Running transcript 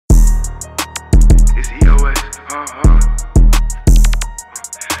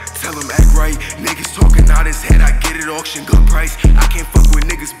right. Niggas talking out his head, I get it auction, good price. I can't fuck with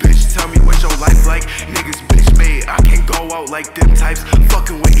niggas, bitch, tell me what your life like. Niggas bitch made, I can't go out like them types.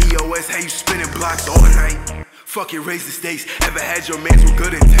 Fucking with EOS, how you spinning blocks all night. Fuck it, raise the stakes. Ever had your mans with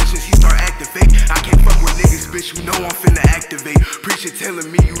good intentions, he start acting fake. I can't fuck with niggas, bitch, you know I'm finna activate. Preacher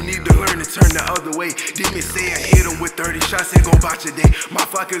telling me you need to learn to turn the other way. Demons say I hit him with 30 shots, ain't gon' botch your day.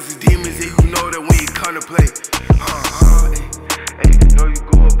 Motherfuckers is demons, and you know that we ain't come to play. Hey, know you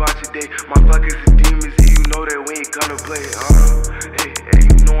go about your day. Motherfuckers is demons, and you know that we ain't come to play. Hey,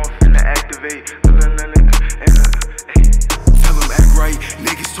 you know I'm finna activate. Tell him act right.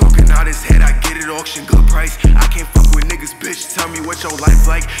 Niggas talking out his head, I get it auction, good price. I can't fuck with niggas, bitch, tell me what your life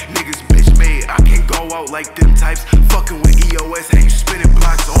like. Niggas bitch made, I can't go out like them types. Fucking with EOS, how you spinning